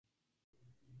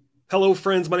Hello,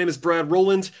 friends. My name is Brad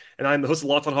Rowland, and I'm the host of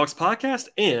the Locked On Hawks podcast.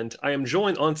 And I am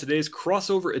joined on today's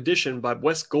crossover edition by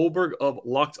Wes Goldberg of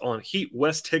Locked On Heat.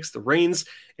 Wes takes the reins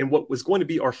in what was going to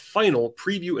be our final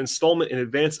preview installment in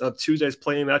advance of Tuesday's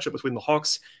playing matchup between the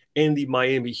Hawks and the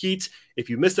Miami Heat. If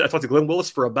you missed it, I talked to Glenn Willis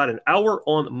for about an hour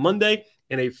on Monday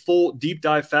in a full deep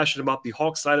dive fashion about the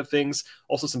Hawks side of things.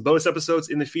 Also some bonus episodes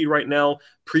in the feed right now,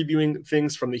 previewing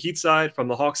things from the Heat side, from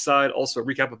the Hawks side, also a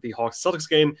recap of the Hawks-Celtics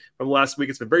game from last week.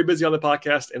 It's been very busy on the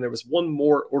podcast, and there was one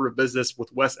more order of business with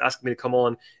Wes asking me to come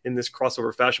on in this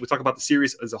crossover fashion. We talk about the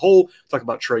series as a whole, talk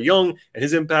about Trae Young and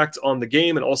his impact on the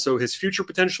game, and also his future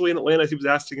potentially in Atlanta. He was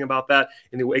asking about that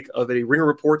in the wake of a Ringer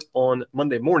report on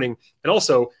Monday morning. And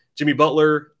also Jimmy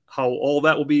Butler, how all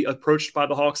that will be approached by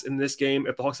the Hawks in this game.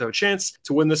 If the Hawks have a chance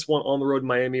to win this one on the road in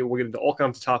Miami, we'll get into all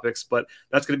kinds of topics, but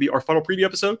that's going to be our final preview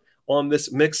episode on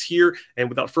this mix here. And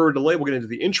without further delay, we'll get into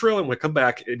the intro, and when we come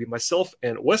back, it'll be myself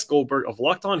and Wes Goldberg of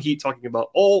Locked On Heat talking about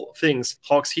all things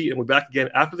Hawks Heat, and we'll be back again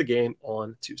after the game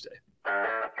on Tuesday.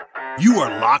 You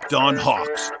are Locked On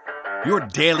Hawks, your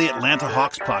daily Atlanta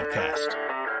Hawks podcast,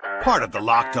 part of the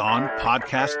Locked On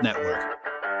Podcast Network.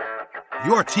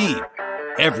 Your team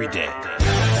every day.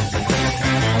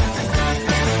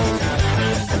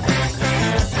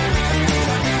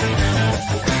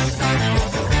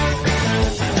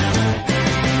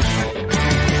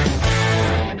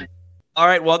 All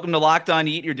right, welcome to Locked On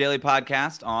Heat, your daily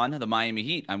podcast on the Miami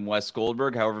Heat. I'm Wes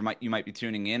Goldberg. However, you might be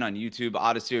tuning in on YouTube,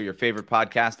 Odyssey, or your favorite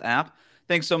podcast app.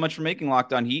 Thanks so much for making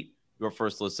Locked On Heat your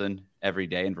first listen every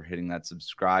day and for hitting that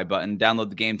subscribe button. Download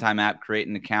the Game Time app, create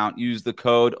an account, use the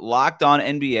code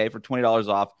LOCKEDONNBA for $20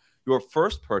 off your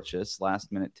first purchase.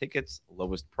 Last-minute tickets,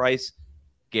 lowest price,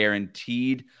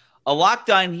 guaranteed. A Locked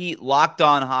On Heat, Locked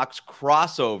On Hawks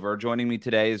crossover. Joining me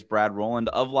today is Brad Rowland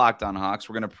of Locked On Hawks.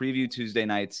 We're going to preview Tuesday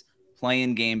night's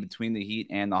play-in game between the Heat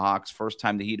and the Hawks. First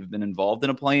time the Heat have been involved in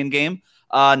a play-in game.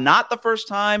 Not the first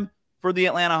time for the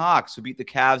Atlanta Hawks, who beat the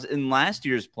Cavs in last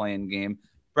year's play-in game.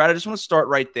 Brad, I just want to start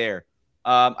right there.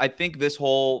 I think this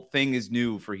whole thing is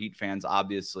new for Heat fans,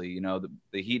 obviously. You know,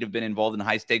 the Heat have been involved in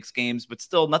high-stakes games, but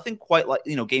still nothing quite like,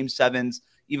 Game 7s,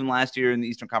 even last year in the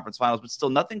Eastern Conference Finals, but still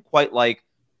nothing quite like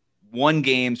one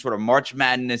game, sort of March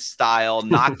Madness style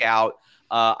knockout.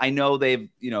 I know they've,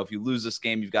 if you lose this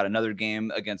game, you've got another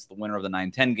game against the winner of the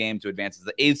 9-10 game to advance as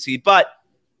the 8th seed. But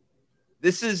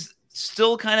this is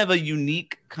still kind of a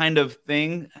unique kind of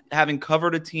thing, having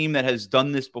covered a team that has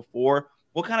done this before.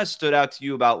 What kind of stood out to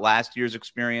you about last year's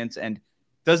experience? And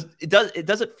does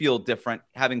it feel different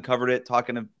having covered it,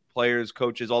 talking to players,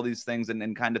 coaches, all these things,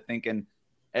 and kind of thinking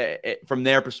from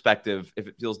their perspective, if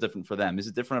it feels different for them? Is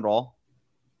it different at all?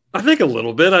 I think a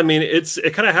little bit. I mean,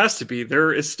 it kind of has to be.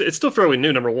 It's still fairly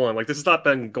new, number one. Like, this has not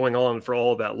been going on for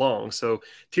all that long. So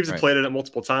teams have played it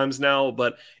multiple times now,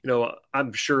 but,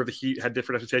 I'm sure the Heat had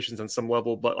different expectations on some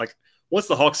level. But, like, once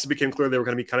the Hawks became clear they were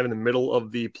going to be kind of in the middle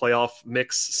of the playoff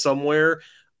mix somewhere,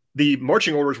 the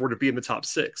marching orders were to be in the top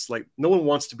 6. Like, no one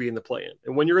wants to be in the play-in.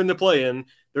 And when you're in the play-in,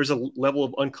 there's a level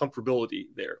of uncomfortability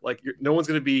there. Like, no one's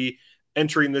going to be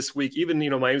entering this week. Even,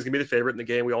 Miami's going to be the favorite in the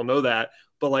game. We all know that.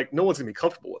 But, like, no one's going to be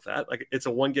comfortable with that. Like, it's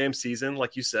a one-game season,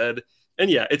 like you said. And,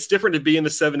 yeah, it's different to be in the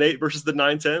 7-8 versus the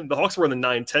 9-10. The Hawks were in the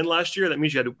 9-10 last year. That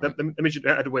means you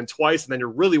had to win twice, and then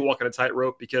you're really walking a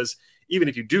tightrope, because even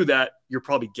if you do that, you're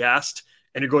probably gassed,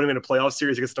 and you're going into a playoff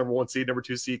series against number 1 seed, number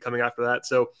 2 seed coming after that.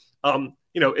 So,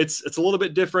 it's a little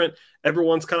bit different.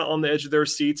 Everyone's kind of on the edge of their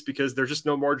seats because there's just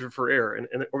no margin for error.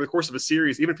 And over the course of a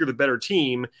series, even if you're the better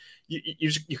team,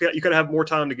 you got to have more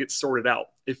time to get sorted out.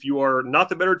 If you are not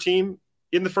the better team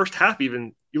in the first half,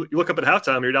 even you look up at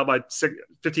halftime, you're down by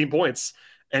 15 points,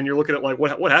 and you're looking at, like,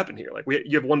 what happened here? Like,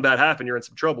 you have one bad half and you're in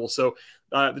some trouble. So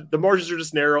the margins are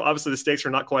just narrow. Obviously, the stakes are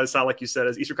not quite as high, like you said,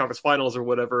 as Eastern Conference Finals or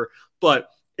whatever, but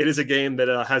it is a game that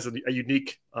has a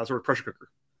unique sort of pressure cooker.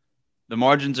 The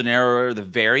margins are narrower. The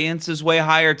variance is way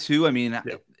higher too. I mean,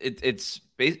 it's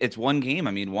one game.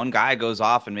 I mean, one guy goes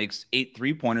off and makes 8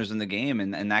 3-pointers in the game,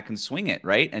 and that can swing it,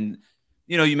 right? And,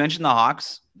 you mentioned the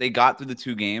Hawks. They got through the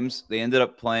 2 games. They ended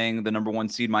up playing the number 1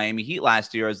 seed Miami Heat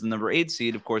last year as the number 8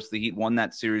 seed. Of course, the Heat won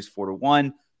that series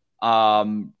 4-1.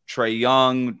 Trae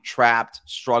Young trapped,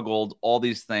 struggled, all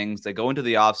these things. They go into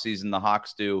the offseason, the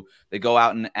Hawks do. They go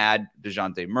out and add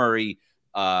DeJounte Murray.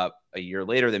 A year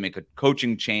later, they make a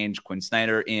coaching change. Quinn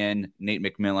Snyder in, Nate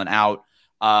McMillan out.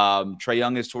 Trae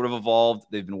Young has sort of evolved.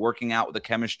 They've been working out with the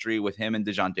chemistry with him and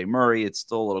DeJounte Murray. It's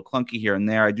still a little clunky here and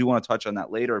there. I do want to touch on that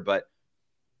later, but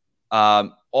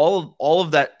all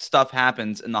of that stuff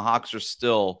happens, and the Hawks are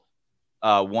still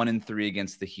 1-3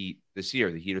 against the Heat this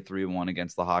year. The Heat are 3-1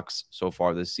 against the Hawks so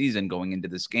far this season going into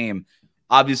this game.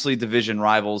 Obviously, division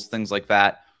rivals, things like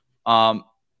that.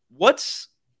 What's,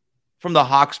 from the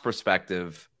Hawks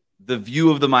perspective, the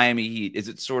view of the Miami Heat? Is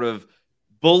it sort of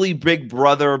bully big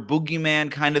brother,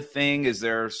 boogeyman kind of thing? Is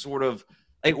there sort of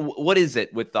like, what is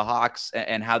it with the Hawks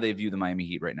and how they view the Miami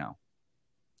Heat right now?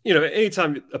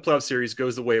 Anytime a playoff series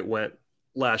goes the way it went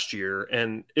last year,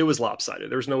 and it was lopsided,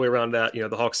 there was no way around that.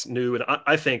 The Hawks knew, and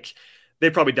I think they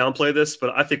probably downplay this,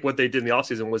 but I think what they did in the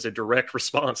offseason was a direct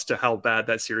response to how bad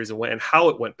that series went and how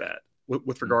it went bad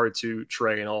with regard to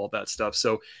Trae and all of that stuff.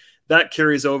 So that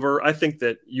carries over. I think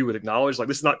that you would acknowledge, like,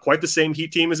 this is not quite the same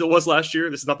Heat team as it was last year.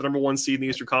 This is not the number one seed in the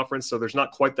Eastern Conference, so there's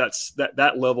not quite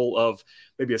that level of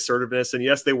maybe assertiveness. And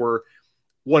yes, they were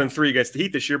 1-3 against the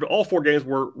Heat this year, but all 4 games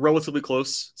were relatively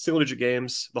close, single-digit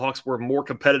games. The Hawks were more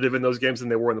competitive in those games than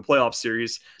they were in the playoff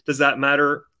series. Does that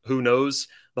matter? Who knows?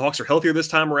 The Hawks are healthier this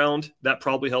time around. That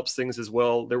probably helps things as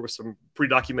well. There were some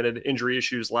pre-documented injury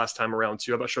issues last time around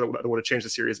too. I'm not sure that would have changed the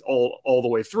series all the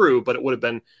way through, but it would have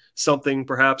been something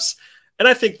perhaps. And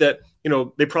I think that,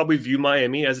 they probably view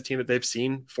Miami as a team that they've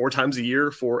seen 4 times a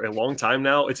year for a long time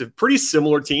now. It's a pretty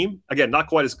similar team. Again, not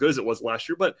quite as good as it was last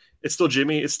year, but it's still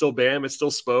Jimmy, it's still Bam, it's still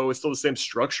Spo, it's still the same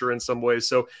structure in some ways.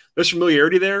 So there's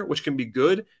familiarity there, which can be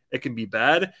good. It can be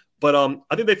bad. But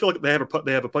I think they feel like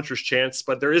they have a puncher's chance,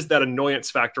 but there is that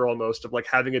annoyance factor almost of like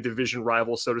having a division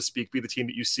rival, so to speak, be the team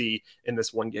that you see in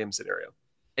this one game scenario.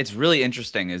 It's really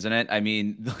interesting, isn't it? I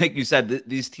mean, like you said,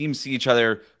 these teams see each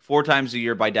other 4 times a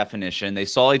year by definition. They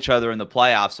saw each other in the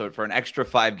playoffs so for an extra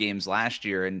 5 games last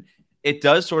year. And it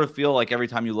does sort of feel like every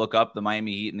time you look up, the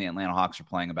Miami Heat and the Atlanta Hawks are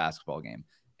playing a basketball game.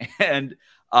 And,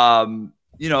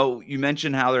 you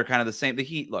mentioned how they're kind of the same. The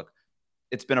Heat, look,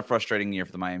 it's been a frustrating year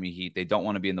for the Miami Heat. They don't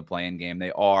want to be in the play-in game.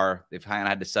 They've kind of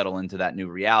had to settle into that new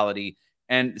reality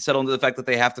and settle into the fact that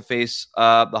they have to face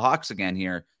the Hawks again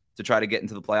here to try to get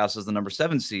into the playoffs as the number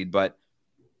 7 seed. But,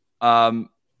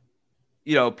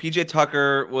 PJ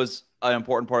Tucker was an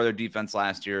important part of their defense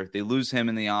last year. They lose him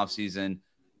in the offseason.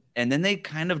 And then they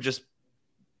kind of just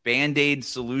Band-Aid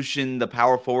solution the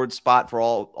power forward spot for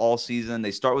all season.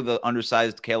 They start with the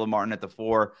undersized Caleb Martin at the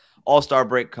 4. All-Star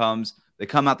break comes. They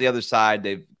come out the other side.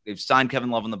 They've signed Kevin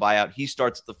Love on the buyout. He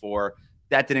starts at the 4.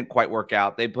 That didn't quite work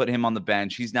out. They put him on the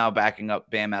bench. He's now backing up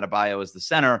Bam Adebayo as the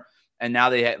center. And now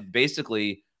they have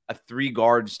basically a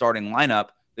 3-guard starting lineup.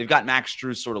 They've got Max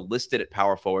Strus sort of listed at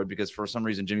power forward because for some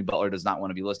reason Jimmy Butler does not want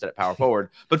to be listed at power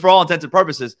forward. But for all intents and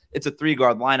purposes, it's a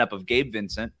 3-guard lineup of Gabe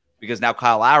Vincent because now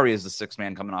Kyle Lowry is the 6th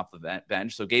man coming off the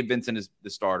bench. So Gabe Vincent is the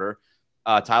starter.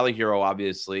 Tyler Hero,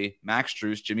 obviously, Max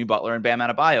Strus, Jimmy Butler, and Bam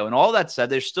Adebayo. And all that said,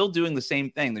 they're still doing the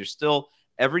same thing. They're still,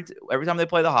 every time they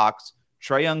play the Hawks,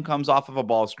 Trae Young comes off of a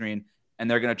ball screen, and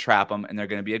they're going to trap him, and they're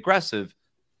going to be aggressive.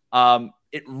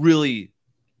 It really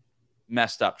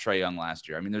messed up Trae Young last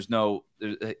year. I mean,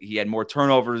 he had more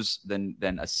turnovers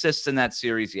than assists in that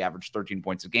series. He averaged 13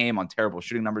 points a game on terrible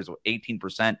shooting numbers,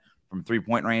 18% from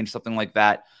 3-point range, something like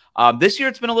that. This year,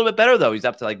 it's been a little bit better, though. He's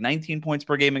up to like 19 points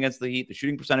per game against the Heat. The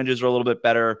shooting percentages are a little bit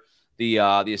better. The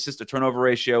assist to turnover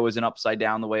ratio isn't upside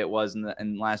down the way it was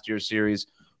in last year's series.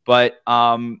 But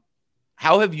how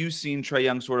have you seen Trae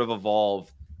Young sort of evolve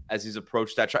as he's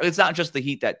approached that? It's not just the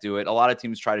Heat that do it. A lot of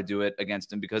teams try to do it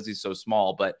against him because he's so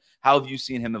small. But how have you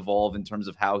seen him evolve in terms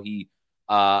of how he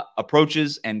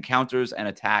approaches and counters and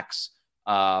attacks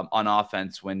on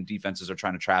offense when defenses are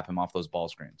trying to trap him off those ball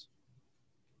screens?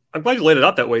 I'm glad you laid it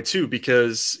out that way too,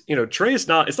 because Trae it's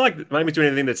not like Miami's doing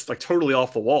anything that's like totally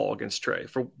off the wall against Trae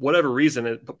for whatever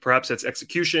reason. Perhaps it's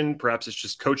execution, perhaps it's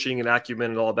just coaching and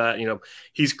acumen and all that.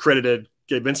 He's credited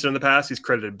Gabe Vincent in the past. He's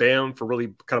credited Bam for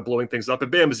really kind of blowing things up. And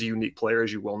Bam is a unique player,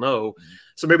 as you well know. Mm-hmm.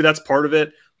 So maybe that's part of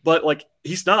it. But like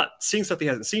he's not seeing stuff he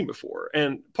hasn't seen before.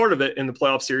 And part of it in the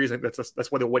playoff series, that's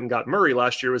why they went and got Murray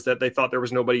last year, was that they thought there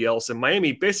was nobody else. And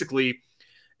Miami basically,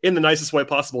 in the nicest way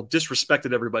possible,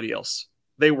 disrespected everybody else.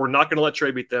 They were not going to let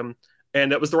Trae beat them,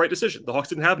 and that was the right decision. The Hawks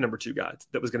didn't have number 2 guy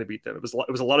that was going to beat them. It was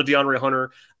a lot of DeAndre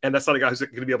Hunter, and that's not a guy who's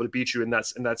going to be able to beat you in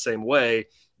that same way.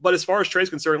 But as far as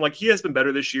Trae's concerned, like he has been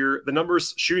better this year.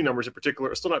 The shooting numbers in particular,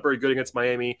 are still not very good against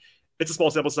Miami. It's a small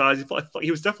sample size.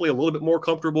 He was definitely a little bit more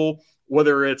comfortable,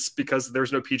 whether it's because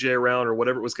there's no PJ around or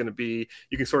whatever it was going to be.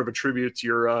 You can sort of attribute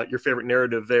your favorite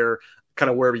narrative there,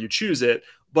 kind of wherever you choose it.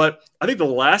 But I think the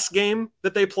last game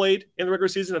that they played in the regular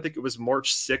season, I think it was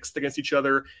March 6th against each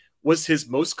other, was his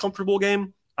most comfortable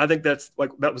game. I think that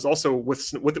was also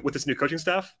with this new coaching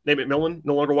staff. Nate McMillan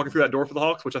no longer walking through that door for the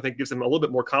Hawks, which I think gives him a little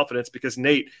bit more confidence because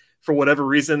Nate, for whatever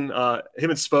reason,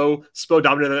 him and Spo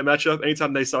dominated that matchup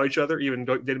anytime they saw each other, even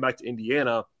dating back to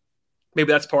Indiana.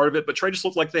 maybe that's part of it. But Trae just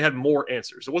looked like they had more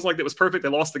answers. It wasn't like it was perfect. They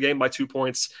lost the game by 2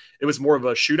 points. It was more of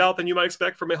a shootout than you might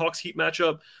expect from a Hawks Heat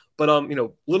matchup. But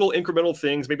little incremental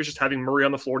things. Maybe it's just having Murray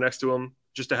on the floor next to him,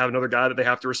 just to have another guy that they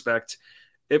have to respect.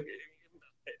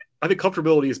 I think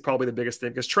comfortability is probably the biggest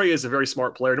thing, because Trae is a very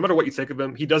smart player. No matter what you think of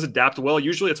him, he does adapt well.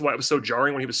 Usually that's why it was so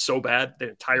jarring when he was so bad the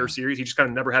entire series. He just kind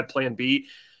of never had plan B.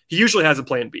 He usually has a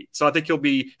plan B. So I think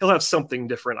he'll have something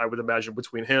different, I would imagine,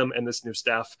 between him and this new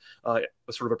staff sort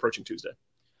of approaching Tuesday.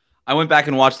 I went back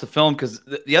and watched the film because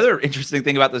the other interesting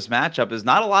thing about this matchup is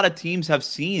not a lot of teams have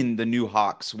seen the new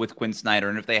Hawks with Quinn Snyder.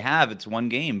 And if they have, it's one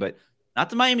game, but not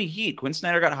the Miami Heat. Quinn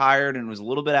Snyder got hired, and it was a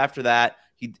little bit after that.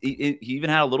 He even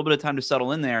had a little bit of time to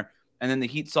settle in there. And then the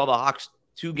Heat saw the Hawks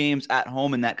 2 games at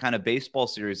home in that kind of baseball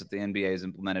series that the NBA has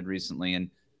implemented recently.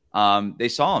 And they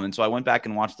saw him. And so I went back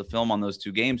and watched the film on those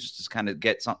 2 games just to kind of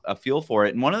get a feel for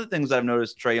it. And one of the things that I've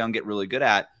noticed Trae Young get really good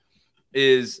at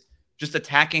is just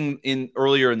attacking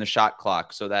earlier in the shot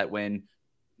clock, so that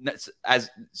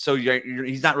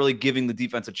he's not really giving the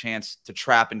defense a chance to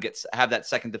trap and have that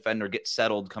second defender get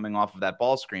settled coming off of that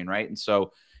ball screen, right? And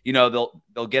so,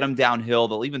 they'll get him downhill.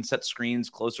 They'll even set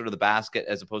screens closer to the basket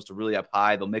as opposed to really up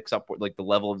high. They'll mix up like the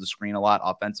level of the screen a lot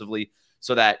offensively,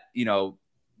 so that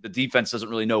the defense doesn't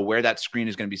really know where that screen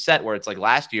is going to be set. Where it's like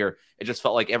last year, it just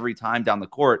felt like every time down the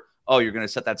court, oh, you're going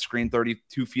to set that screen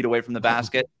 32 feet away from the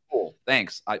basket. Cool,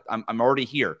 thanks. I'm already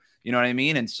here. You know what I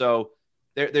mean? And so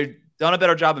they're done a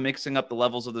better job of mixing up the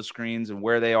levels of the screens and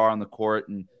where they are on the court.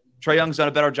 And Trae Young's done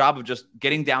a better job of just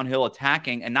getting downhill,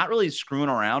 attacking, and not really screwing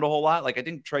around a whole lot. Like, I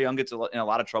think Trae Young gets in a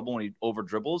lot of trouble when he over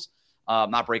dribbles.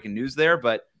 Not breaking news there,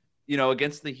 but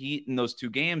against the Heat in those 2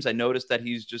 games, I noticed that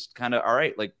he's just kind of all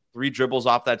right, like 3 dribbles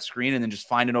off that screen and then just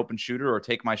find an open shooter or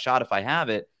take my shot if I have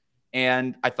it.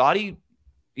 And I thought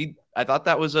I thought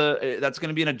that's going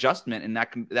to be an adjustment, and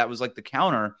that was like the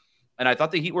counter. And I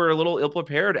thought the Heat were a little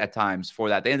ill-prepared at times for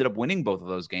that. They ended up winning both of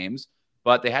those games,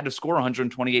 but they had to score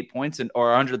 128 points or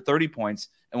 130 points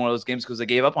in one of those games because they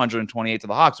gave up 128 to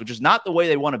the Hawks, which is not the way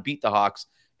they want to beat the Hawks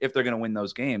if they're going to win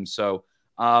those games. So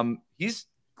he's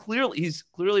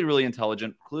clearly really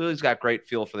intelligent. Clearly he's got great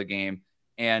feel for the game,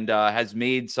 and has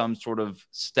made some sort of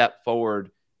step forward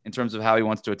in terms of how he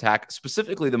wants to attack,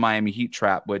 specifically the Miami Heat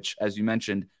trap, which, as you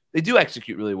mentioned, they do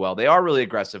execute really well. They are really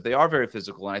aggressive. They are very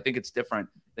physical, and I think it's different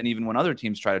than even when other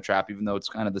teams try to trap, even though it's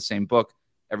kind of the same book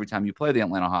every time you play the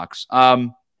Atlanta Hawks.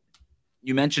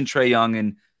 You mentioned Trae Young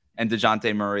and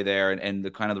DeJounte Murray there, and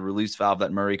the kind of the release valve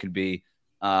that Murray could be,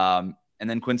 and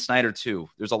then Quinn Snyder too.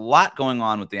 There's a lot going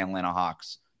on with the Atlanta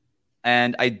Hawks,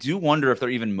 and I do wonder if they're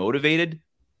even motivated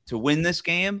to win this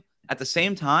game. At the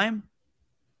same time,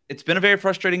 it's been a very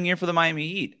frustrating year for the Miami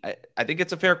Heat. I think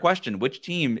it's a fair question. Which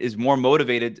team is more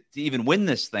motivated to even win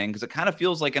this thing? Because it kind of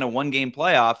feels like in a 1-game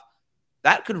playoff,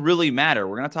 that could really matter.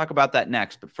 We're going to talk about that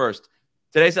next. But first,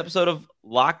 today's episode of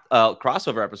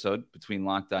crossover episode between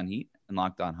Locked On Heat and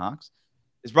Locked On Hawks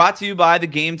is brought to you by the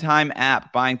Game Time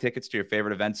app. Buying tickets to your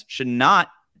favorite events should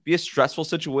not be a stressful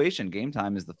situation. Game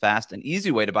Time is the fast and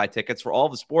easy way to buy tickets for all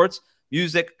the sports,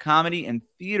 music, comedy, and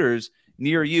theaters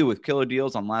near you, with killer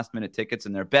deals on last-minute tickets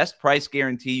and their best price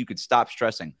guarantee. You could stop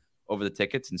stressing over the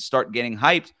tickets and start getting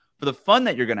hyped for the fun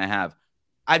that you're going to have.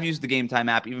 I've used the Game Time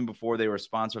app even before they were a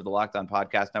sponsor of the Locked On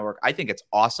Podcast Network. I think it's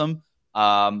awesome.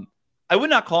 I would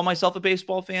not call myself a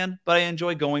baseball fan, but I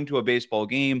enjoy going to a baseball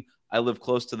game. I live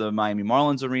close to the Miami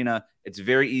Marlins arena. It's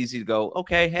very easy to go,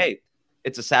 okay, hey,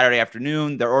 it's a Saturday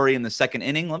afternoon. They're already in the 2nd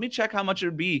inning. Let me check how much it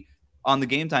would be on the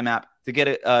Game Time app to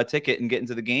get a ticket and get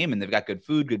into the game. And they've got good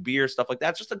food, good beer, stuff like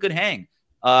that. It's just a good hang.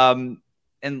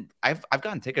 And I've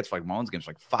gotten tickets for like Marlins games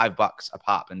for like $5 a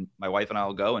pop. And my wife and I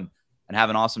will go and have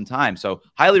an awesome time. So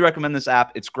highly recommend this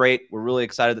app. It's great. We're really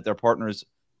excited that they're partners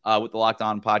with the Locked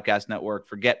On Podcast Network.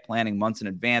 Forget planning months in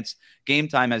advance. Game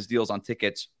Time has deals on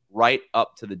tickets right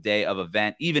up to the day of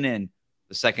event, even in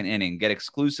the 2nd inning. Get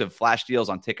exclusive flash deals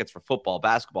on tickets for football,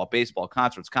 basketball, baseball,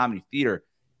 concerts, comedy, theater,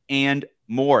 and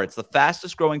more. It's the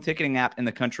fastest growing ticketing app in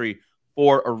the country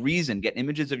for a reason. Get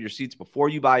images of your seats before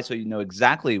you buy so you know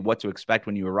exactly what to expect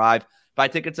when you arrive. Buy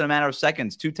tickets in a matter of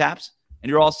seconds, 2 taps, and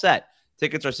you're all set.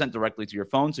 Tickets are sent directly to your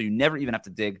phone, so you never even have to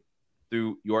dig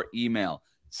through your email.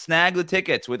 Snag the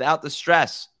tickets without the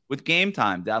stress with Game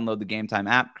Time. Download the Game Time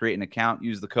app, create an account,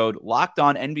 use the code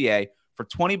LOCKEDONNBA for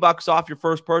 $20 off your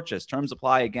first purchase. Terms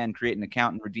apply. Again, create an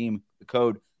account and redeem the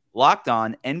code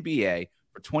LOCKEDONNBA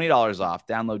for $20 off.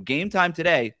 Download Game Time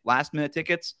today. Last-minute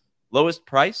tickets, lowest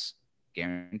price,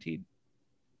 guaranteed.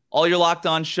 All your Locked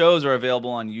On shows are available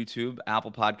on YouTube,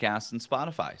 Apple Podcasts, and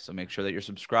Spotify, so make sure that you're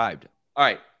subscribed. All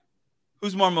right,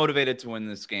 Who's more motivated to win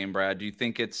this game, Brad? Do you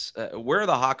think it's where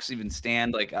the Hawks even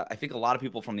stand? Like, I think a lot of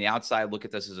people from the outside look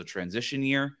at this as a transition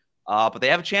year, but they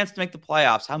have a chance to make the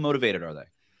playoffs. How motivated are they?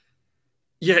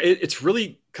 Yeah, it's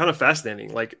really kind of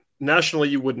fascinating. Like nationally,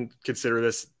 you wouldn't consider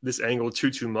this angle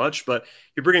too much, but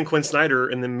you bring in Quinn Snyder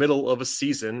in the middle of a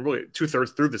season, really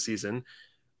 2/3 through the season.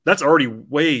 That's already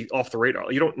way off the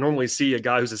radar. You don't normally see a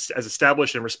guy who's as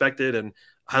established and respected and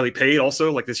highly paid,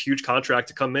 also like this huge contract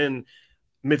to come in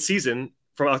mid-season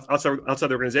from outside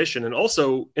the organization, and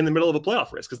also in the middle of a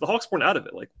playoff race, because the Hawks weren't out of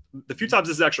it. Like the few times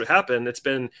this has actually happened, it's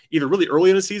been either really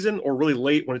early in the season or really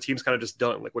late when a team's kind of just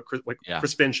done, like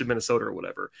Chris Finch in Minnesota or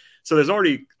whatever. So there's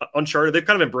already uncharted. They've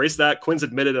kind of embraced that. Quinn's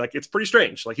admitted like it's pretty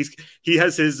strange. Like he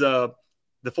has his the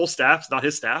full staff's not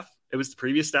his staff. It was the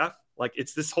previous staff. Like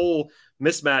it's this whole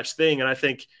mismatch thing, and I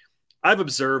think I've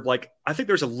observed, like, I think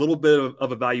there's a little bit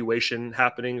of evaluation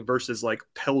happening versus like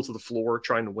pedal to the floor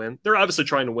trying to win. They're obviously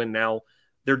trying to win now.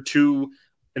 They're too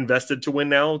invested to win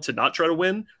now to not try to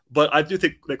win. But I do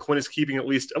think that Quinn is keeping at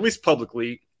least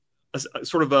publicly a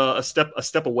sort of a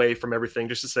step away from everything,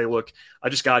 just to say, look, I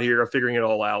just got here. I'm figuring it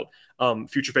all out.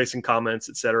 Future facing comments,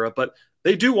 etc. But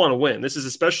they do want to win. This is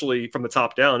especially from the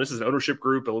top down. This is an ownership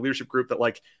group, a leadership group that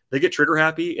like they get trigger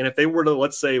happy. And if they were to,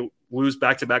 let's say, lose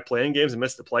back-to-back playing games and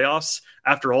miss the playoffs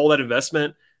after all that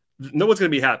investment, no one's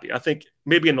going to be happy. I think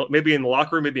maybe in the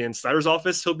locker room, maybe in Snyder's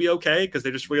office, he'll be okay because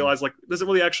they just realize like does it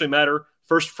really actually matter?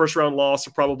 First round loss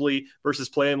probably versus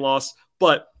play-in loss,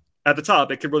 but at the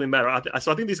top, it could really matter.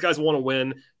 So I think these guys want to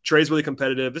win. Trey's really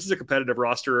competitive. This is a competitive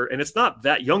roster, and it's not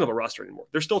that young of a roster anymore.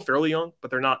 They're still fairly young,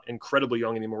 but they're not incredibly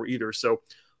young anymore either. So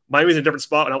Miami's in a different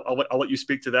spot, and I'll let you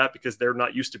speak to that because they're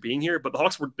not used to being here. But the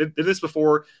Hawks did this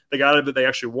before. They got it, but they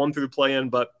actually won through the play-in.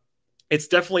 But it's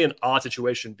definitely an odd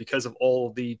situation because of all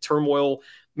of the turmoil,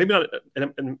 maybe not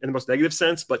in the most negative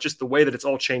sense, but just the way that it's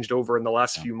all changed over in the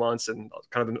last few months and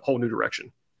kind of a whole new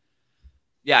direction.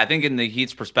 Yeah, I think in the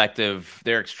Heat's perspective,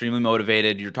 they're extremely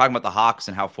motivated. You're talking about the Hawks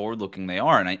and how forward-looking they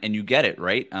are, and you get it,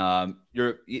 right?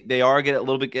 They are a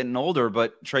little bit getting older,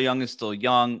 but Trae Young is still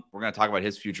young. We're going to talk about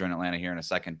his future in Atlanta here in a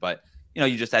second, but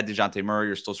you just had DeJounte Murray.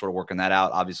 You're still sort of working that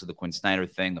out. Obviously, the Quinn Snyder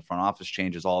thing, the front office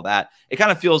changes, all that. It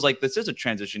kind of feels like this is a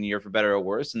transition year for better or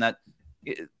worse, and that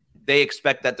they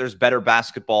expect that there's better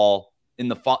basketball in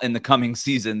the coming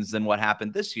seasons than what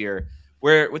happened this year.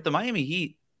 Where with the Miami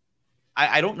Heat,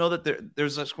 I don't know that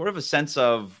there's a sort of a sense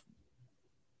of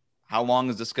how long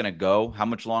is this going to go? How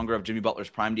much longer of Jimmy Butler's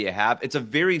prime do you have? It's a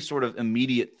very sort of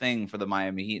immediate thing for the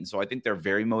Miami Heat. And so I think they're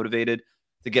very motivated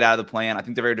to get out of the plan. I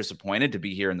think they're very disappointed to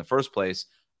be here in the first place.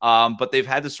 But they've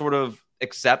had to sort of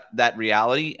accept that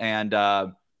reality. And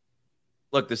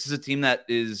look, this is a team that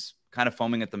is kind of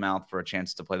foaming at the mouth for a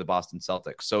chance to play the Boston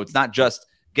Celtics. So it's not just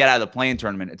get out of the play-in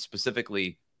tournament. It's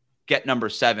specifically get number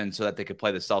 7 so that they could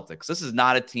play the Celtics. This is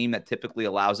not a team that typically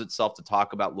allows itself to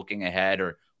talk about looking ahead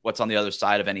or what's on the other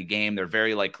side of any game. They're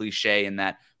very like cliche in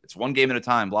that it's one game at a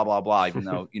time, blah, blah, blah, even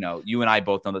though, you and I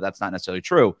both know that that's not necessarily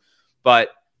true.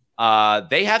 But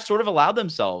they have sort of allowed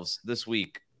themselves this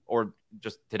week or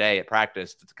just today at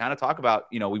practice to kind of talk about,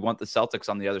 we want the Celtics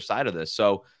on the other side of this.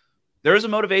 So there is a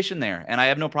motivation there, and I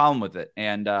have no problem with it.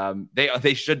 And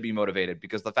they should be motivated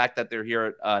because the fact that they're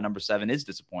here at number 7 is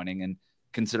disappointing. And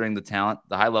considering the talent,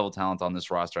 the high-level talent on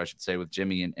this roster, I should say, with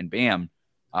Jimmy and Bam,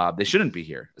 they shouldn't be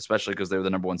here, especially because they were the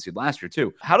number 1 seed last year,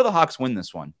 too. How do the Hawks win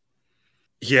this one?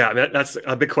 Yeah, that's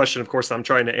a big question, of course, I'm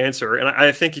trying to answer. And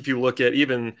I think if you look at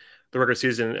even the regular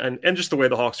season and just the way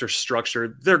the Hawks are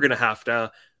structured, they're going to have to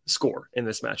score in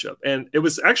this matchup. And it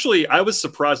was actually, I was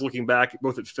surprised looking back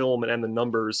both at film and the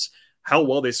numbers, how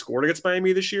well they scored against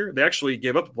Miami this year. They actually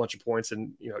gave up a bunch of points,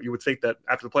 and you would think that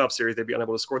after the playoff series they'd be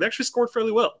unable to score. They actually scored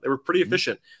fairly well. They were pretty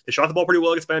efficient. They shot the ball pretty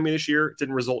well against Miami this year. It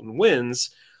didn't result in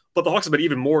wins, but the Hawks have been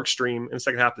even more extreme in the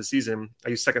second half of the season. I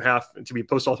use second half to be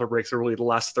post-All-Star breaks. They're really the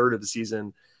last third of the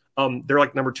season. They're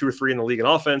like number 2 or 3 in the league in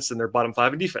offense, and they're bottom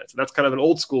 5 in defense. And that's kind of an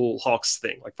old school Hawks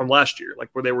thing, like from last year, like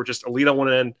where they were just elite on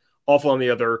one end, awful on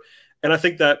the other. And I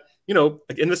think that,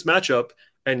 like in this matchup,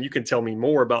 and you can tell me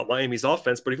more about Miami's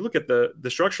offense, but if you look at the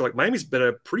structure, like Miami's been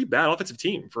a pretty bad offensive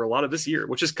team for a lot of this year,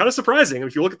 which is kind of surprising.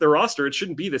 If you look at their roster, it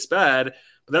shouldn't be this bad,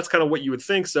 but that's kind of what you would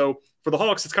think. So for the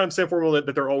Hawks, it's kind of the same formula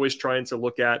that they're always trying to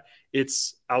look at.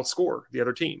 It's outscore the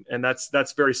other team. And that's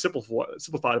very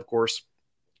simplified, of course.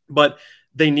 But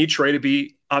they need Trae to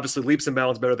be obviously leaps and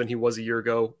bounds better than he was a year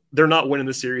ago. They're not winning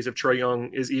the series if Trae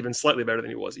Young is even slightly better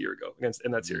than he was a year ago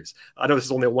in that series. I know this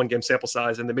is only a 1-game sample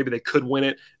size, and then maybe they could win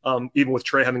it even with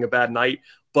Trae having a bad night.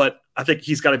 But I think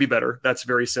he's got to be better. That's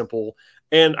very simple.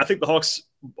 And I think the Hawks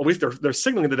at least they're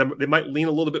signaling that they might lean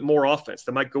a little bit more offense.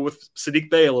 They might go with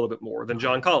Saddiq Bey a little bit more than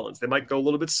John Collins. They might go a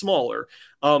little bit smaller.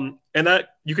 And that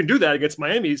you can do that against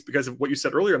Miami's because of what you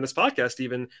said earlier on this podcast,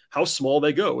 even how small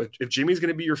they go. If Jimmy's going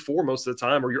to be your 4 most of the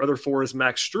time, or your other 4 is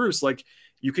Max Strus, like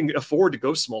you can afford to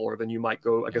go smaller than you might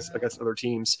go against other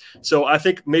teams. So I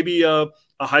think maybe a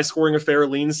high scoring affair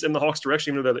leans in the Hawks'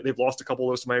 direction, even though they've lost a couple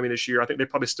of those to Miami this year. I think they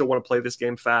probably still want to play this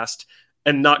game fast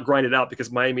and not grind it out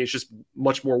because Miami is just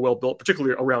much more well built,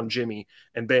 particularly around Jimmy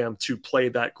and Bam, to play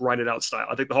that grinded out style.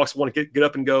 I think the Hawks want to get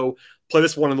up and go, play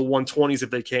this one in the 120s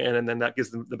if they can, and then that gives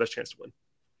them the best chance to win.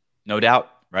 No doubt,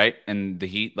 right? And the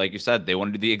Heat, like you said, they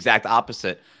want to do the exact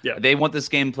opposite. Yeah. They want this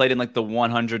game played in like the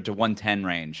 100 to 110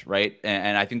 range, right?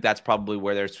 And I think that's probably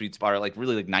where their sweet spot are, like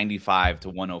really like 95 to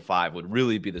 105 would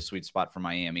really be the sweet spot for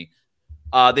Miami.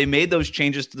 They made those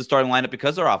changes to the starting lineup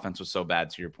because their offense was so bad,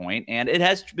 to your point, and it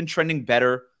has been trending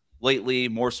better lately,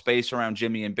 more space around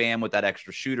Jimmy and Bam with that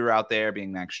extra shooter out there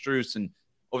being Max Strus. And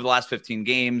over the last 15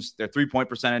 games, their 3-point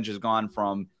percentage has gone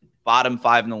from bottom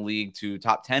 5 in the league to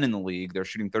top 10 in the league. They're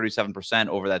shooting 37%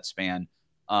 over that span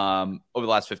over the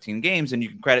last 15 games. And you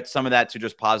can credit some of that to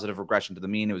just positive regression to the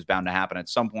mean. It was bound to happen at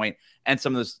some point. And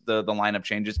some of the lineup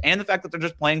changes and the fact that they're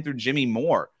just playing through Jimmy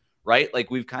more, right? Like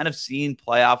we've kind of seen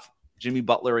playoff Jimmy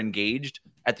Butler engaged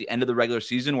at the end of the regular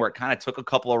season where it kind of took a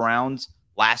couple of rounds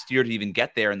last year to even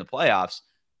get there in the playoffs.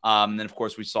 And then, of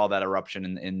course, we saw that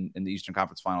eruption in the Eastern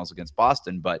Conference Finals against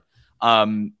Boston. But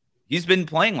he's been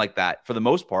playing like that for the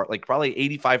most part, like probably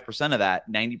 85% of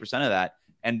that, 90% of that.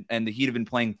 And the Heat have been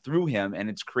playing through him, and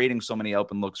it's creating so many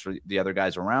open looks for the other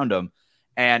guys around him.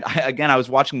 And I was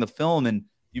watching the film, and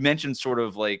you mentioned sort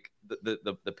of like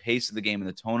the pace of the game and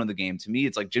the tone of the game. To me,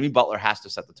 it's like Jimmy Butler has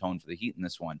to set the tone for the Heat in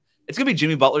this one. It's going to be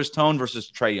Jimmy Butler's tone versus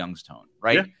Trae Young's tone,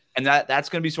 right? Yeah. And that's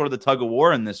going to be sort of the tug of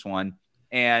war in this one.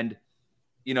 And,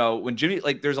 you know, when Jimmy,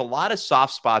 like there's a lot of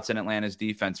soft spots in Atlanta's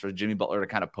defense for Jimmy Butler to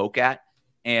kind of poke at.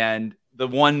 And the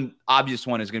one obvious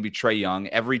one is going to be Trae Young.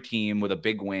 Every team with a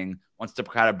big wing wants to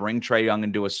kind of bring Trae Young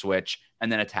into a switch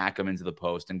and then attack him into the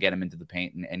post and get him into the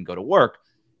paint and go to work.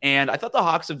 And I thought the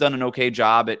Hawks have done an okay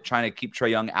job at trying to keep Trae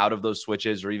Young out of those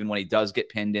switches, or even when he does get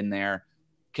pinned in there,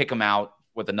 kick him out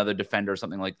with another defender or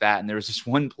something like that. And there was this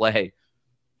one play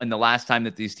in the last time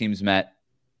that these teams met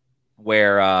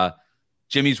where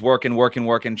Jimmy's working,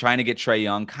 trying to get Trae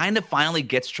Young, kind of finally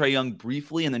gets Trae Young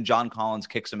briefly, and then John Collins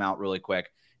kicks him out really quick.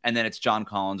 And then it's John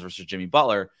Collins versus Jimmy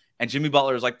Butler. And Jimmy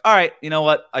Butler is like, all right, you know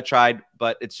what? I tried,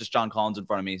 but it's just John Collins in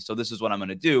front of me. So this is what I'm going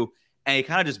to do. And he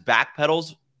kind of just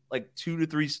backpedals like 2 to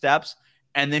 3 steps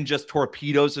and then just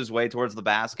torpedoes his way towards the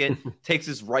basket, takes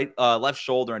his left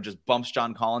shoulder and just bumps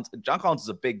John Collins. John Collins is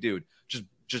a big dude.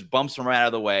 Just bumps him right out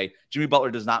of the way. Jimmy Butler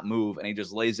does not move, and he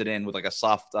just lays it in with like a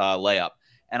soft layup.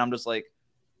 And I'm just like,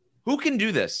 who can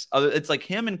do this? It's like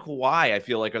him and Kawhi, I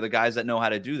feel like, are the guys that know how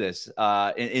to do this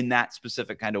in that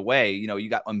specific kind of way. You know, you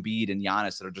got Embiid and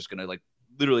Giannis that are just going to like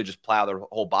literally just plow their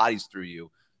whole bodies through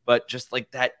you. But just like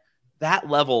that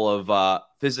level of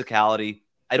physicality,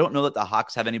 I don't know that the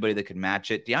Hawks have anybody that could match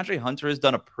it. DeAndre Hunter has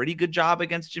done a pretty good job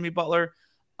against Jimmy Butler.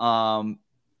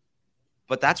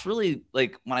 But that's really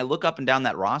like when I look up and down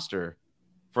that roster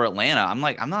for Atlanta,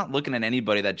 I'm not looking at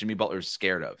anybody that Jimmy Butler's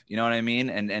scared of. You know what I mean?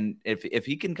 And if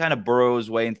he can kind of burrow his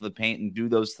way into the paint and do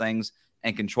those things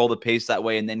and control the pace that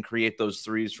way and then create those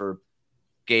threes for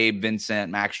Gabe, Vincent,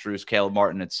 Max Strus, Caleb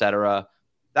Martin, etc.,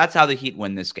 that's how the Heat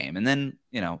win this game. And then,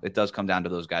 you know, it does come down to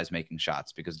those guys making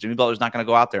shots because Jimmy Butler's not going to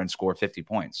go out there and score 50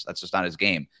 points. That's just not his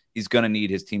game. He's going to need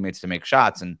his teammates to make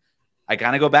shots. And I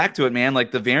kind of go back to it, man.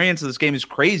 Like the variance of this game is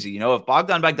crazy. You know, if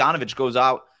Bogdan Bogdanović goes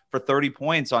out for 30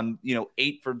 points on,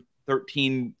 8 for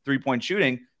 13 3-point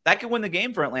shooting, that could win the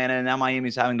game for Atlanta. And now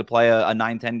Miami's having to play a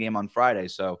 9-10 game on Friday.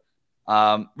 So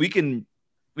we can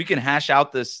hash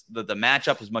out the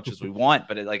matchup as much as we want.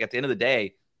 But at the end of the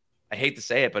day, I hate to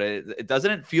say it, but it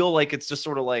doesn't feel like it's just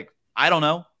sort of like, I don't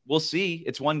know. We'll see.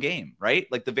 It's one game, right?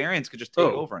 Like the variance could just take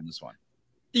over in this one.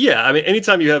 Yeah. I mean,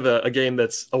 anytime you have a game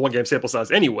that's a 1-game sample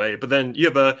size anyway, but then you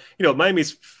have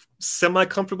Miami's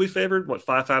semi-comfortably favored,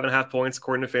 5.5 points,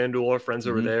 according to FanDuel, our friends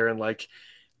over there. And like,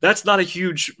 that's not a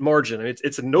huge margin. I mean,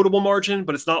 it's a notable margin,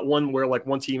 but it's not one where like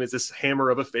one team is this hammer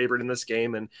of a favorite in this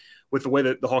game. And with the way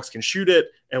that the Hawks can shoot it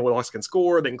and what the Hawks can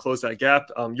score, they can close that gap.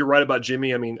 You're right about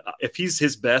Jimmy. I mean, if he's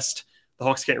his best, the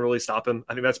Hawks can't really stop him.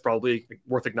 I think that's probably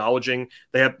worth acknowledging.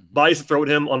 They have bodies to throw at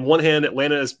him. On one hand,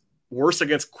 Atlanta is worse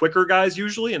against quicker guys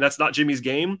usually, and that's not Jimmy's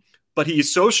game, but he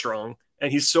is so strong.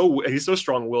 And he's so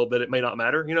strong-willed that it may not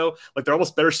matter. You know, like they're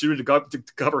almost better suited to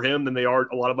cover him than they are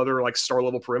a lot of other like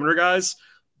star-level perimeter guys.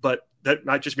 But that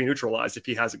might just be neutralized if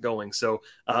he has it going. So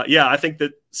yeah, I think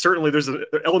that certainly there's an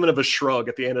element of a shrug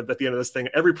at the end of this thing.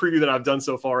 Every preview that I've done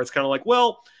so far, it's kind of like,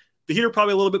 well, the Heat are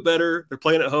probably a little bit better. They're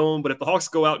playing at home, but if the Hawks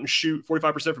go out and shoot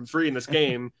 45% from three in this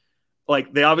game,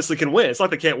 like they obviously can win. It's not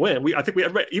like they can't win. I think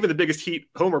even the biggest Heat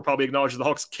homer probably acknowledges the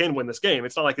Hawks can win this game.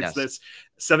 It's not like it's this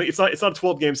 7. It's not a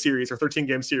 12-game series or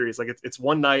 13-game series. Like it's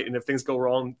one night, and if things go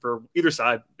wrong for either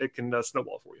side, it can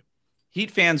snowball for you. Heat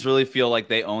fans really feel like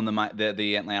they own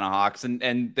the Atlanta Hawks,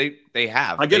 and they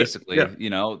have. I get basically. it. Yeah.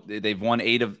 You know, they've won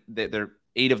 8 of the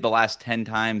last 10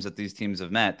 times that these teams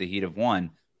have met. The Heat have won,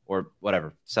 or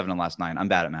whatever, 7 of the last 9. I'm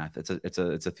bad at math. It's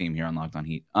a theme here on Locked On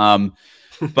Heat.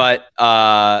 But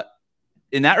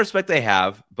in that respect, they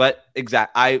have. But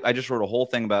I just wrote a whole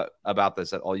thing about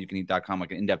this at allyoucaneat.com,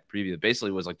 like an in-depth preview that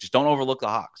basically was like, just don't overlook the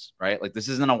Hawks, right? Like this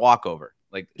isn't a walkover.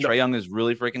 Like Trae Young is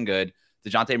really freaking good.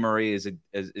 DeJounte Murray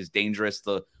is dangerous.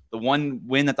 The one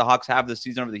win that the Hawks have this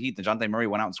season over the Heat, DeJounte Murray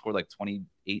went out and scored like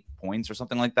 28 points or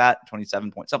something like that,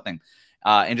 27 points, something,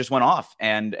 and just went off.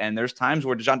 And there's times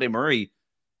where DeJounte Murray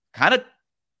kind of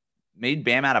made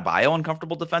Bam Adebayo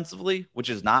uncomfortable defensively, which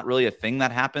is not really a thing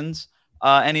that happens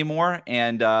anymore.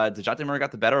 And DeJounte Murray got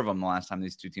the better of him the last time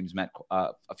these two teams met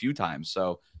a few times.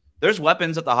 So there's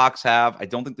weapons that the Hawks have. I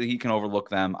don't think the Heat can overlook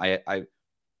them.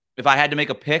 If I had to make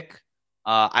a pick,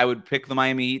 I would pick the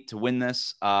Miami Heat to win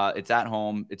this. It's at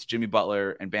home. It's Jimmy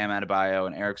Butler and Bam Adebayo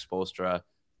and Eric Spoelstra.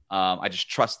 I just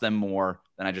trust them more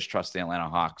than I just trust the Atlanta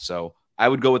Hawks. So I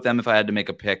would go with them if I had to make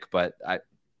a pick, but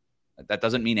that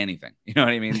doesn't mean anything. You know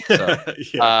what I mean? So,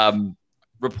 yeah.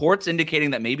 Reports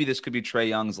indicating that maybe this could be Trae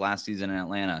Young's last season in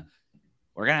Atlanta.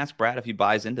 We're going to ask Brad if he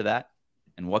buys into that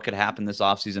and what could happen this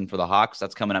offseason for the Hawks.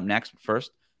 That's coming up next. But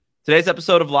first, today's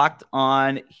episode of Locked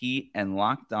On Heat and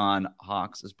Locked On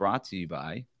Hawks is brought to you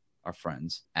by our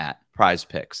friends at Prize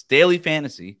Picks. Daily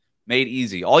fantasy made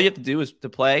easy. All you have to do is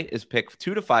pick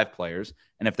 2 to 5 players,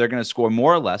 and if they're going to score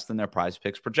more or less than their Prize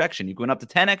Picks projection, you can win up to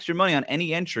 10x your money on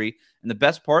any entry. And the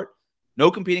best part, no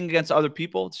competing against other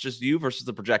people. It's just you versus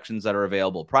the projections that are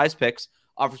available. Prize Picks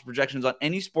offers projections on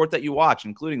any sport that you watch,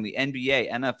 including the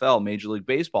NBA, NFL, Major League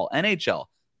Baseball, NHL,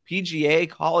 PGA,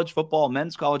 college football,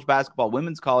 men's college basketball,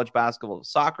 women's college basketball,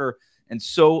 soccer, and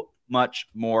so much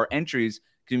more. Entries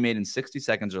can be made in 60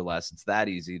 seconds or less. It's that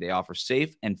easy. They offer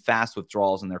safe and fast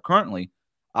withdrawals, and they're currently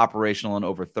operational in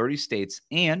over 30 states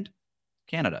and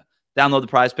Canada. Download the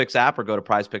Prize Picks app or go to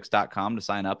prizepicks.com to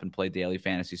sign up and play daily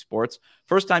fantasy sports.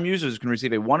 First-time users can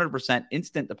receive a 100%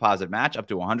 instant deposit match up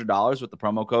to $100 with the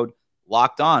promo code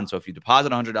Locked On. So if you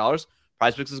deposit $100,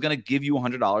 Prize Picks is going to give you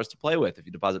 $100 to play with. If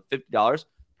you deposit $50,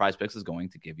 Prize Picks is going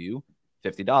to give you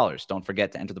 $50. Don't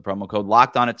forget to enter the promo code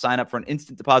Locked On at sign up for an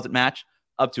instant deposit match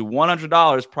up to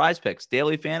 $100. Prize Picks,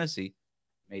 daily fantasy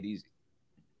made easy.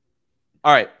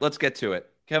 All right, let's get to it.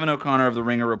 Kevin O'Connor of The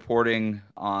Ringer reporting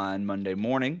on Monday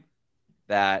morning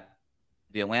that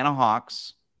the Atlanta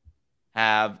Hawks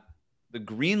have the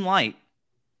green light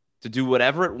to do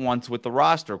whatever it wants with the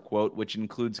roster, quote, which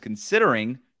includes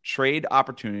considering trade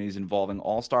opportunities involving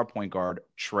all-star point guard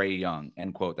Trae Young,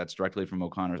 end quote. That's directly from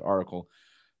O'Connor's article.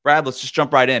 Brad, let's just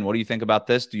jump right in. What do you think about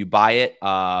this? Do you buy it?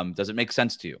 Does it make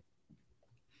sense to you?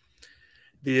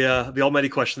 The almighty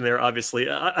question there, obviously.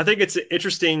 I think it's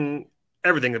interesting.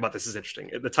 Everything about this is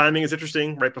interesting. The timing is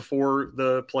interesting, right before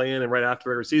the play-in and right after the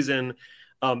regular season.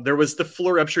 There was the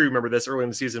flurry, I'm sure you remember this, early in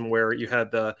the season where you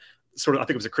had the sort of, I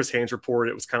think it was a Chris Haynes report.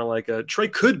 It was kind of like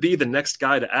Trae could be the next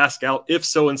guy to ask out if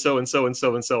so-and-so and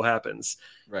so-and-so and so happens.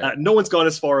 Right. No one's gone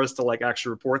as far as to like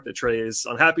actually report that Trae is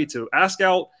unhappy to ask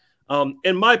out.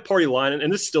 And my party line,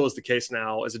 and this still is the case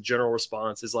now as a general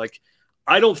response, is like,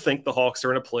 I don't think the Hawks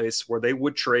are in a place where they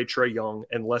would trade Trae Young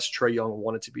unless Trae Young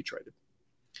wanted to be traded.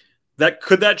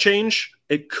 Could that change?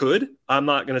 It could. I'm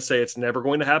not going to say it's never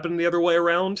going to happen the other way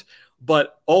around,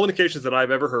 but all indications that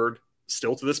I've ever heard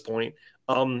still to this point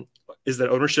is that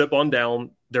ownership on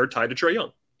down, they're tied to Trae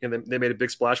Young. And they made a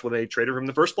big splash when they traded him in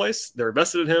the first place. They're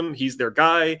invested in him. He's their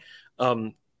guy.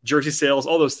 Jersey sales,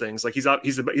 all those things. Like he's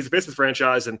the face of the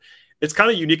franchise. And it's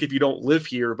kind of unique if you don't live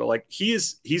here, but like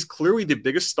he's clearly the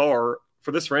biggest star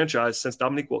for this franchise since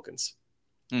Dominique Wilkins.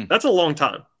 That's a long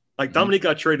time. Like Dominique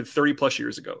got traded 30 plus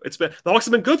years ago. The Hawks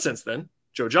have been good since then.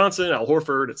 Joe Johnson, Al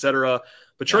Horford, etc.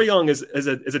 But Trae Young is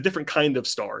a different kind of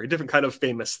star, a different kind of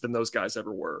famous than those guys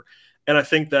ever were. And I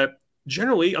think that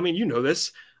generally, I mean, you know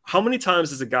this, how many times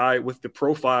does a guy with the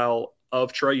profile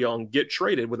of Trae Young get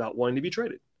traded without wanting to be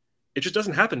traded? It just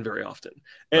doesn't happen very often.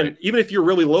 And even if you're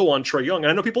really low on Trae Young,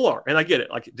 and I know people are, and I get it,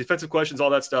 like defensive questions, all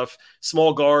that stuff,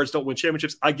 small guards don't win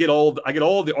championships. I get all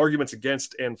the arguments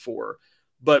against and for,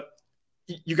 but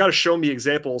you got to show me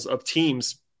examples of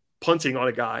teams punting on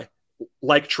a guy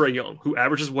like Trae Young, who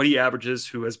averages what he averages,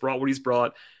 who has brought what he's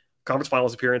brought, conference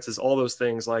finals appearances, all those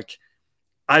things. Like,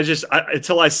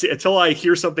 until I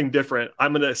hear something different,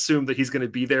 I'm going to assume that he's going to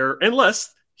be there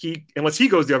unless he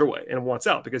goes the other way and wants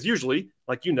out, because usually,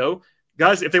 like,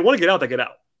 guys, if they want to get out, they get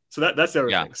out. So that's the other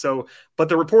thing. So, but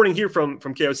the reporting here from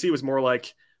KOC was more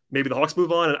like maybe the Hawks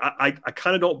move on, and I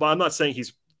kind of don't buy. I'm not saying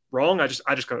he's wrong. I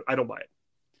don't buy it.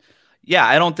 Yeah,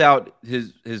 I don't doubt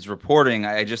his reporting.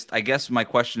 I guess my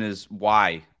question is,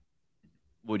 why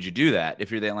would you do that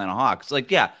if you're the Atlanta Hawks?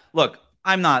 Like, yeah, look,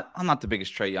 I'm not the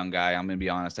biggest Trae Young guy. I'm going to be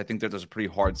honest. I think that there's a pretty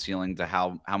hard ceiling to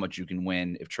how much you can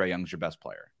win if Trae Young's your best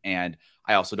player. And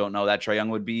I also don't know that Trae Young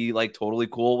would be like totally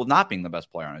cool with not being the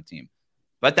best player on a team.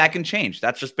 But that can change.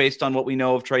 That's just based on what we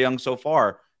know of Trae Young so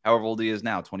far, however old he is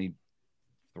now,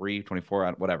 23,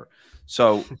 24, whatever.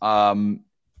 So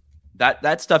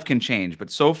that stuff can change.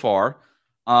 But so far,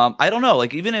 I don't know.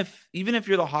 Like, even if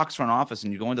you're the Hawks front office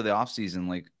and you go into the offseason,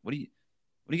 like, what are you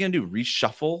going to do?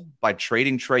 Reshuffle by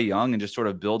trading Trae Young and just sort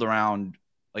of build around,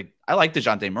 like, I like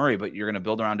DeJounte Murray, but you're going to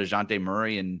build around DeJounte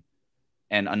Murray and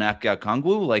Onyeka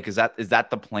Okongwu? Like, is that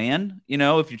the plan?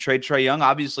 If you trade Trae Young,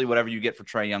 obviously whatever you get for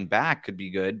Trae Young back could be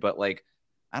good, but like,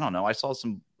 I don't know. I saw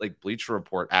some like Bleacher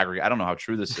Report aggregate. I don't know how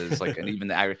true this is, like, and even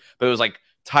the aggregate, but it was like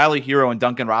Tyler Hero and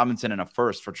Duncan Robinson in a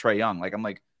first for Trae Young. Like, I'm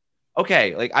like,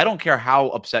 okay, like, I don't care how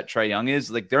upset Trae Young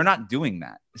is. Like, they're not doing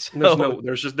that. So,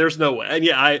 there's no way. And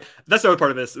yeah, that's the other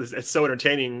part of this. It's so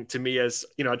entertaining to me, as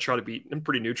I try to be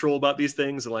pretty neutral about these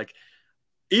things. And like,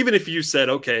 even if you said,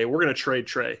 okay, we're going to trade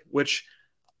Trae, which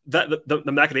the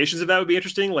machinations of that would be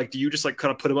interesting. Like, do you just like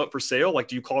kind of put him up for sale? Like,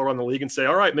 do you call around the league and say,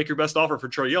 all right, make your best offer for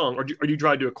Trae Young, or do you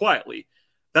try to do it quietly?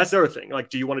 That's the other thing. Like,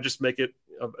 do you want to just make it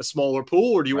a smaller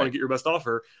pool, or do you want to get your best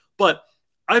offer? But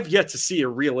I've yet to see a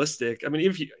realistic. I mean,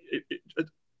 if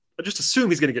I just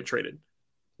assume he's going to get traded,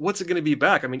 what's it going to be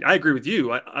back? I mean, I agree with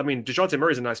you. I mean, DeJounte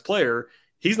Murray is a nice player.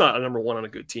 He's not a number one on a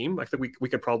good team. I think we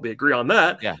could probably agree on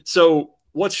that. Yeah. So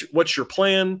what's your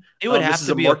plan? It would have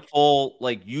to be a full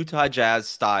like Utah Jazz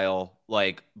style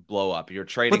like blow up. You're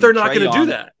trading, but they're not going to do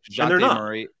that. DeJounte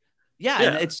Murray. Yeah,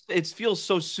 and it feels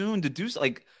so soon to do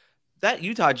like that.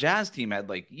 Utah Jazz team had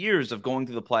like years of going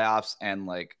through the playoffs and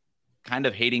like kind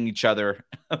of hating each other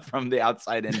from the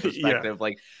outside in perspective.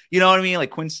 Like, you know what I mean?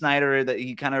 Like Quinn Snyder, that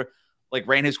he kind of like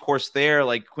ran his course there.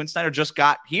 Like Quinn Snyder just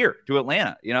got here to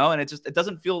Atlanta, and it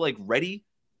doesn't feel like ready.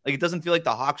 Like, it doesn't feel like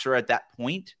the Hawks are at that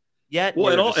point yet.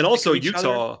 Well, and also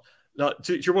Utah,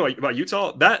 to your point about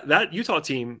Utah, that Utah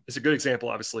team is a good example,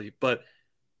 obviously, but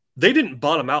they didn't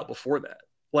bottom out before that.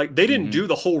 Like, they didn't do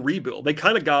the whole rebuild. They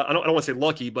kind of got, I don't want to say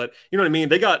lucky, but you know what I mean?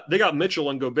 They got Mitchell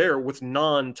and Gobert with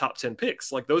non-top 10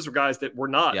 picks. Like, those are guys that were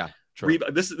not. Yeah,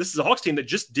 this is a Hawks team that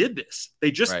just did this.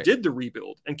 They just did the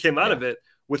rebuild and came out of it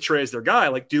with Trae as their guy.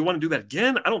 Like, do you want to do that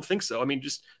again? I don't think so. I mean,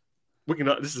 this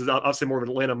is obviously more of an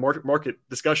Atlanta market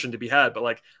discussion to be had, but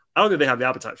like, I don't think they have the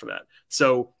appetite for that.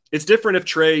 So it's different if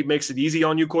Trae makes it easy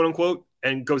on you, quote unquote,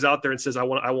 and goes out there and says, I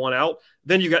want out.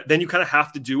 Then you kind of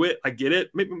have to do it. I get it.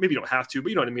 Maybe you don't have to, but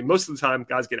you know what I mean? Most of the time,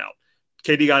 guys get out.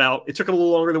 KD got out. It took him a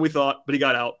little longer than we thought, but he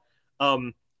got out.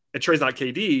 And Trae's not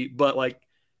KD, but like,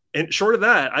 and short of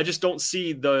that, I just don't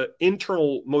see the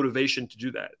internal motivation to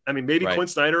do that. I mean, maybe Quinn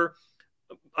Snyder,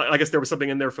 I guess there was something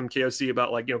in there from KOC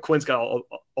about like, Quinn's got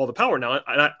all the power now.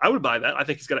 And I would buy that. I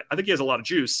think he has a lot of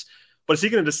juice. But is he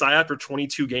going to decide after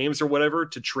 22 games or whatever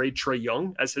to trade Trae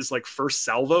Young as his like first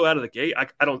salvo out of the gate?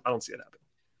 I don't see it happen.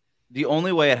 The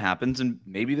only way it happens, and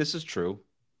maybe this is true,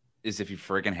 is if he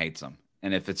friggin' hates him.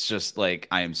 And if it's just like,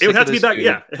 I am sick of this. It would have to be that.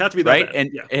 Yeah, it has to be that. Right.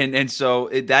 Bad. And so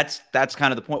that's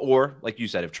kind of the point. Or like you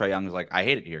said, if Trae Young is like, I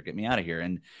hate it here, get me out of here.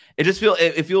 And it just feels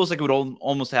like it would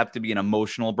almost have to be an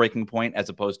emotional breaking point as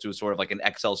opposed to sort of like an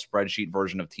Excel spreadsheet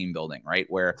version of team building, right?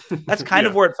 Where that's kind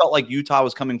of where it felt like Utah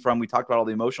was coming from. We talked about all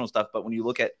the emotional stuff, but when you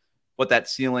look at what that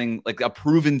ceiling, like a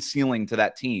proven ceiling to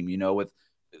that team, with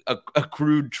a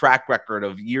crude track record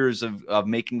of years of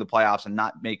making the playoffs and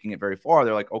not making it very far,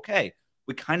 they're like, okay,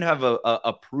 we kind of have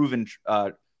a proven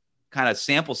kind of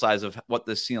sample size of what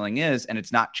the ceiling is, and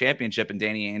it's not championship. And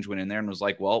Danny Ainge went in there and was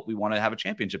like, well, we want to have a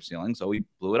championship ceiling, so we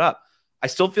blew it up. I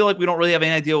still feel like we don't really have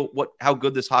any idea how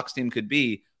good this Hawks team could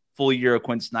be. Full year of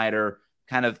Quinn Snyder,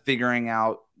 kind of figuring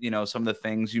out, some of the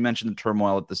things. You mentioned the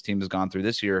turmoil that this team has gone through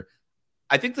this year.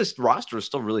 I think this roster is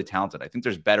still really talented. I think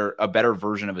there's a better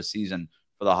version of a season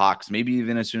for the Hawks, maybe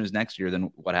even as soon as next year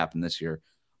than what happened this year.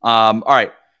 All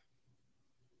right.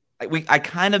 I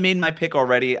kind of made my pick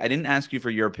already. I didn't ask you for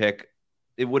your pick.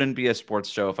 It wouldn't be a sports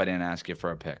show if I didn't ask you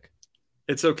for a pick.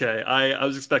 It's okay. I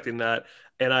was expecting that,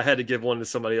 and I had to give one to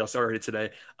somebody else already today.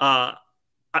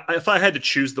 If I had to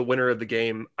choose the winner of the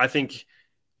game, I think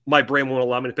my brain won't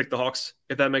allow me to pick the Hawks,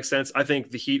 if that makes sense. I think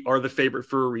the Heat are the favorite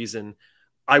for a reason.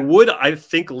 I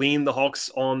think, lean the Hawks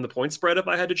on the point spread if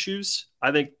I had to choose.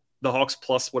 I think the Hawks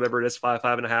plus whatever it is,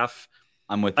 5.5.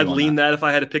 I'm with you. I'd lean that if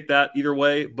I had to pick that either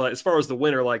way. But as far as the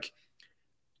winner, like,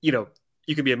 you know,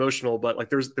 you can be emotional, but like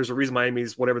there's a reason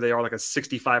Miami's whatever they are, like a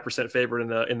 65% favorite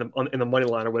in the money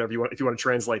line or whatever you want, if you want to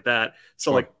translate that.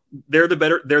 So like they're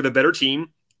the better team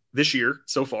this year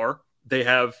so far. They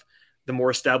have the more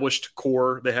established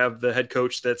core. They have the head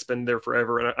coach that's been there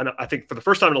forever, and I think for the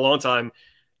first time in a long time,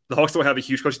 the Hawks don't have a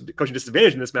huge coaching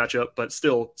disadvantage in this matchup, but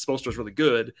still, Spoelstra's really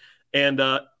good. And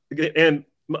I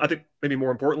think maybe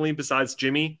more importantly, besides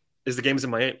Jimmy, is the games in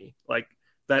Miami. Like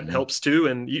that helps too.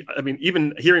 And I mean,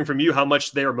 even hearing from you how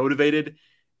much they are motivated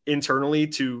internally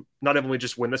to not only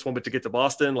just win this one, but to get to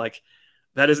Boston, like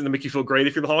that isn't to make you feel great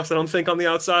if you're the Hawks, I don't think, on the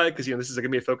outside, because this is going to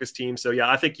be a focused team. So yeah,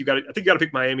 I think you got to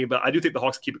pick Miami, but I do think the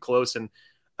Hawks keep it close. And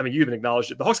I mean, you even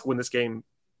acknowledged it. The Hawks could win this game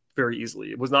very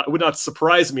easily. It would not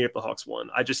surprise me if the Hawks won.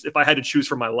 If I had to choose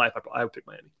for my life, I would pick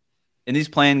Miami. In these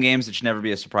playing games, it should never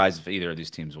be a surprise if either of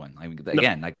these teams win.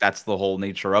 Like that's the whole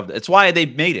nature of it. It's why they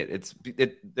made it.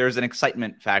 There's an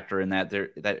excitement factor in that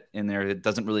it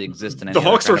doesn't really exist in any. The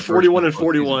Hawks are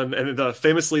 41-41, and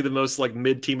famously the most like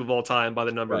mid team of all time by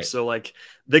the numbers. Right. So like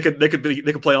they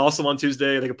could play awesome on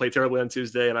Tuesday, they could play terribly on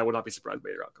Tuesday, and I would not be surprised by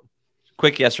either outcome.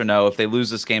 Quick yes or no: if they lose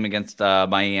this game against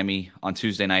Miami on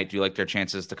Tuesday night, do you like their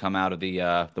chances to come out of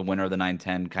the winner of the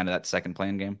 9-10, kind of that second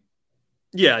playing game?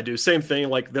 Yeah, I do. Same thing.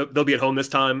 Like they'll be at home this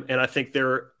time, and I think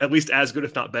they're at least as good,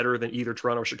 if not better, than either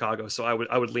Toronto or Chicago. So I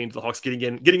would lean to the Hawks getting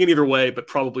in either way, but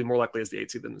probably more likely as the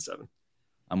 8 seed than the 7.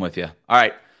 I'm with you. All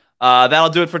right, that'll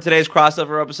do it for today's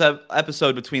crossover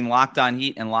episode between Locked On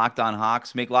Heat and Locked On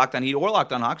Hawks. Make Locked On Heat or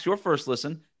Locked On Hawks your first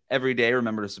listen every day.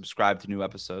 Remember to subscribe to new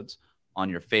episodes on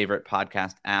your favorite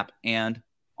podcast app and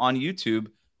on YouTube.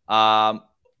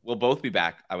 We'll both be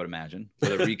back, I would imagine,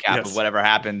 with a recap of whatever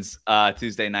happens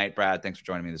Tuesday night. Brad, thanks for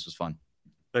joining me. This was fun.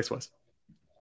 Thanks, Wes.